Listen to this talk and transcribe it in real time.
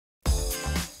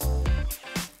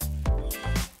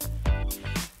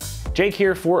Jake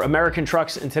here for American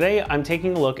Trucks, and today I'm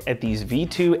taking a look at these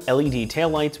V2 LED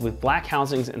taillights with black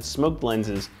housings and smoked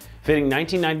lenses fitting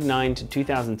 1999 to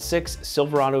 2006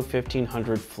 Silverado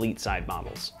 1500 fleet side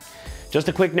models. Just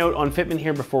a quick note on fitment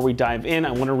here before we dive in.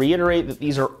 I want to reiterate that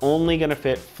these are only going to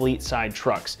fit fleet side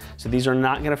trucks. So these are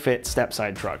not going to fit step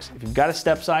side trucks. If you've got a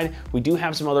step side, we do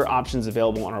have some other options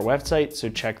available on our website, so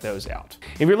check those out.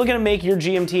 If you're looking to make your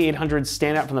GMT 800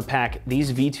 stand out from the pack,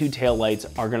 these V2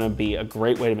 taillights are going to be a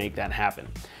great way to make that happen.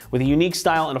 With a unique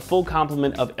style and a full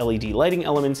complement of LED lighting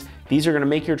elements, these are going to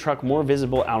make your truck more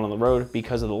visible out on the road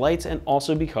because of the lights and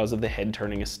also because of the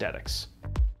head-turning aesthetics.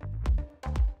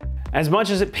 As much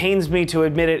as it pains me to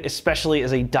admit it, especially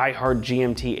as a diehard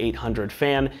GMT 800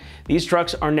 fan, these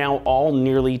trucks are now all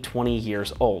nearly 20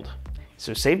 years old.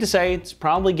 So safe to say, it's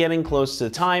probably getting close to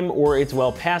time, or it's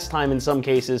well past time in some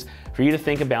cases, for you to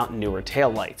think about newer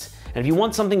taillights. And if you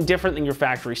want something different than your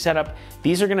factory setup,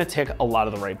 these are gonna tick a lot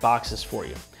of the right boxes for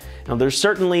you. Now, there's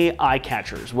certainly eye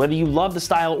catchers. Whether you love the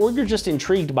style or you're just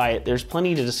intrigued by it, there's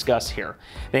plenty to discuss here.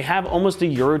 They have almost a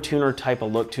Eurotuner type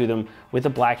of look to them with the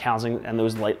black housing and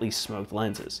those lightly smoked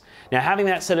lenses. Now, having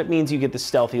that setup means you get the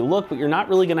stealthy look, but you're not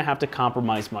really gonna have to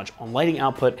compromise much on lighting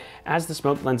output as the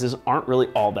smoked lenses aren't really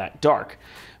all that dark.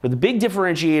 But the big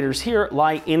differentiators here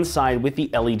lie inside with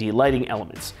the LED lighting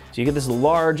elements. So you get this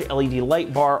large LED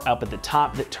light bar up at the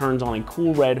top that turns on a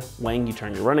cool red when you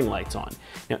turn your running lights on.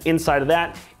 Now inside of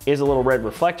that is a little red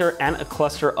reflector and a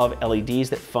cluster of LEDs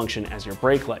that function as your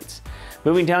brake lights.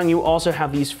 Moving down, you also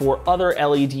have these 4 other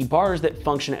LED bars that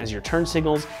function as your turn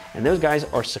signals, and those guys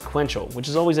are sequential, which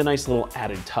is always a nice little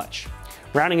added touch.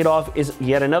 Rounding it off is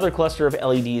yet another cluster of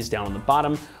LEDs down on the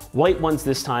bottom, white ones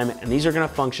this time, and these are going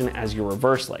to function as your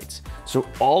reverse lights. So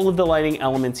all of the lighting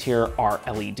elements here are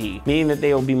LED, meaning that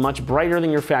they will be much brighter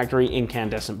than your factory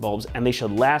incandescent bulbs, and they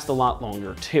should last a lot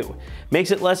longer too.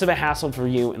 Makes it less of a hassle for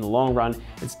you in the long run.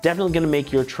 It's definitely going to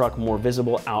make your truck more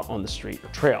visible out on the street or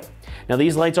trail. Now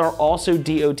these lights are also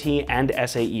DOT and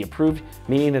SAE approved,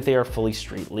 meaning that they are fully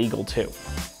street legal too.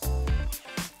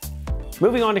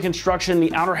 Moving on to construction,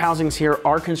 the outer housings here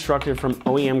are constructed from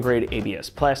OEM grade ABS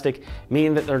plastic,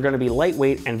 meaning that they're going to be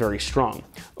lightweight and very strong.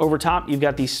 Over top, you've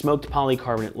got these smoked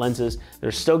polycarbonate lenses.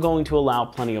 They're still going to allow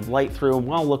plenty of light through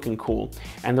while looking cool,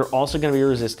 and they're also going to be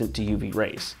resistant to UV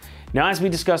rays. Now, as we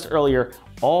discussed earlier,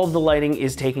 all of the lighting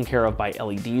is taken care of by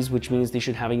LEDs, which means they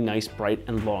should have a nice, bright,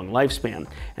 and long lifespan.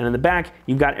 And in the back,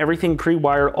 you've got everything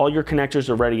pre-wired, all your connectors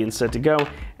are ready and set to go,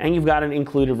 and you've got an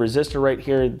included resistor right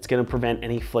here that's gonna prevent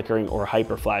any flickering or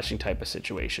hyper flashing type of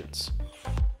situations.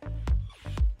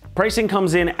 Pricing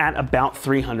comes in at about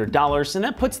 $300, and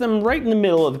that puts them right in the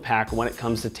middle of the pack when it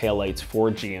comes to taillights for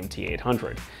GMT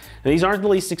 800. Now, these aren't the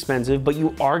least expensive, but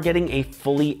you are getting a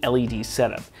fully LED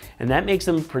setup, and that makes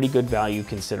them pretty good value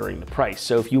considering the price.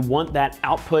 So if you want that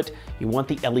output, you want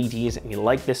the LEDs, and you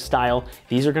like this style,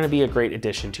 these are gonna be a great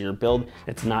addition to your build.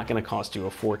 It's not gonna cost you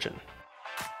a fortune.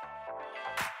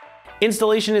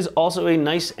 Installation is also a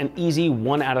nice and easy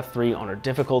 1 out of 3 on our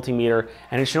difficulty meter,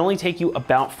 and it should only take you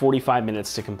about 45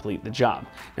 minutes to complete the job.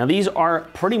 Now these are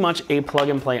pretty much a plug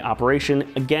and play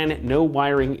operation. Again, no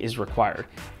wiring is required.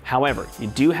 However, you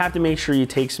do have to make sure you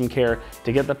take some care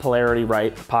to get the polarity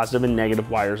right. The positive and negative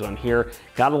wires on here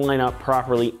gotta line up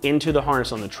properly into the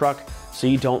harness on the truck so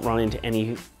you don't run into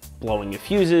any blowing of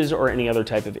fuses or any other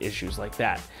type of issues like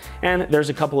that. And there's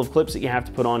a couple of clips that you have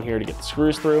to put on here to get the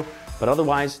screws through, but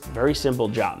otherwise, very simple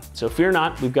job. So fear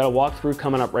not, we've got a walkthrough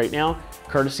coming up right now,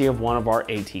 courtesy of one of our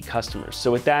AT customers.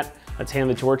 So with that, let's hand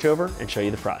the torch over and show you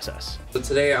the process. So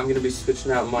today I'm gonna be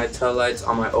switching out my taillights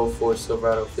on my 04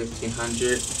 Silverado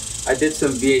 1500. I did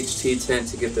some VHT tint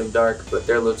to get them dark, but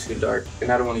they're a little too dark,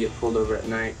 and I don't wanna get pulled over at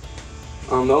night.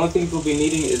 The only thing we'll be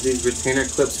needing is these retainer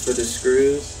clips for the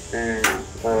screws, and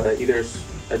either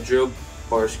a drill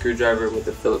or a screwdriver with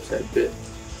a Phillips head bit.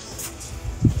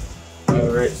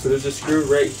 Alright, so there's a screw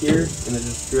right here, and there's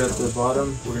a screw at the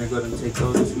bottom. We're going to go ahead and take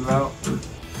those 2 out.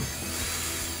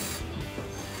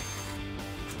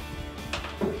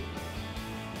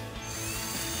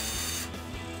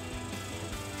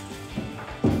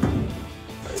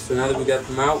 Alright, so now that we got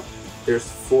them out, there's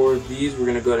 4 of these. We're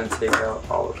going to go ahead and take out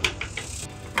all of them.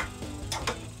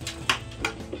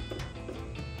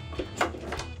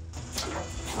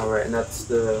 Alright, and that's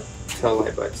the tail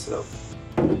light by itself.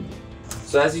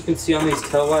 So as you can see on these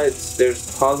tail lights,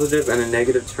 there's positive and a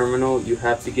negative terminal. You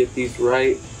have to get these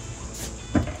right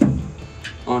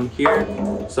on here.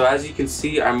 So as you can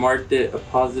see, I marked it a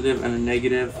positive and a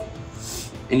negative,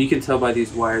 and you can tell by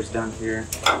these wires down here.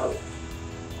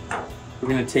 We're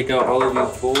going to take out all of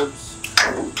these bulbs.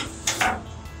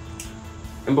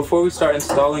 And before we start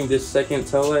installing this second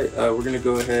tail light, we're going to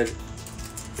go ahead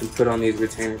and put on these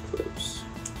retainer clips.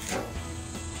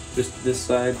 Just this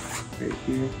side right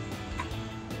here.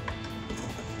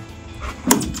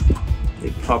 They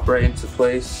pop right into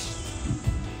place.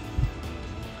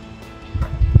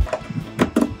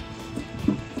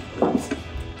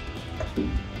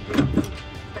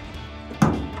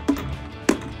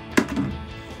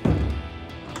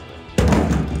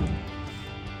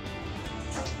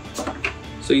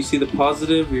 So you see the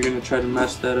positive, you're gonna try to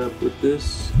match that up with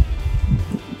this.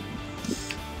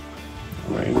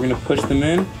 All right, we're gonna push them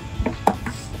in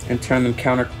and turn them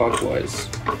counterclockwise.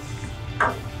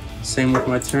 Same with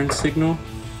my turn signal.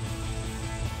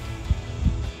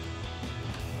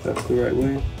 That's the right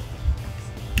way.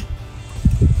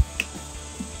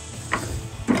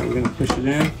 Now we're gonna push it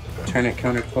in, turn it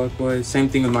counterclockwise. Same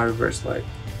thing with my reverse light.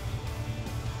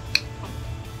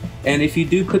 And if you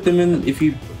do put them in, if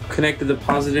you connected the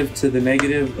positive to the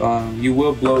negative, you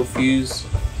will blow a fuse.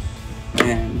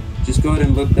 And just go ahead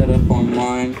and look that up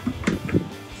online.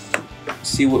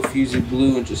 See what fuse you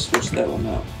blew and just switch that one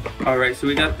out. Alright, so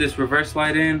we got this reverse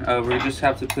light in. We just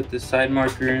have to put this side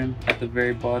marker in at the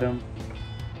very bottom.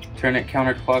 Turn it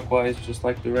counterclockwise just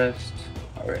like the rest.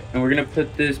 Alright, and we're gonna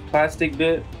put this plastic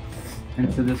bit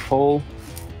into this hole.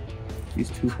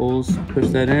 These two holes, push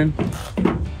that in.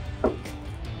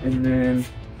 And then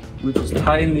we just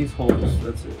tighten these holes,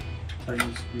 that's it.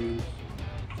 Tighten the screws.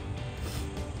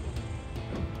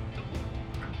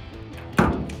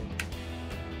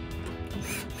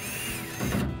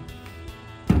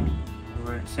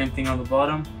 Alright, same thing on the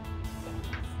bottom.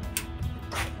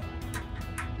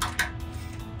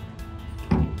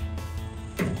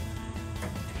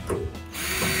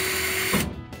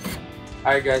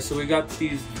 Alright guys, so we got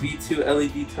these V2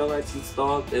 LED taillights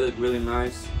installed. They look really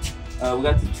nice. We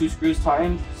got the two screws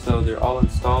tightened, so they're all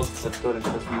installed. Let's go ahead and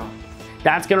test them out.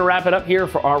 That's gonna wrap it up here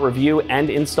for our review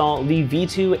and install the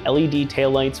V2 LED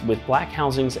taillights with black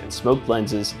housings and smoked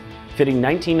lenses, fitting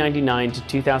 1999 to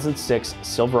 2006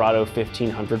 Silverado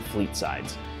 1500 fleet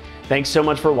sides. Thanks so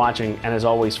much for watching, and as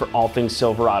always, for all things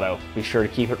Silverado, be sure to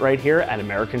keep it right here at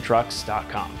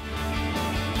AmericanTrucks.com.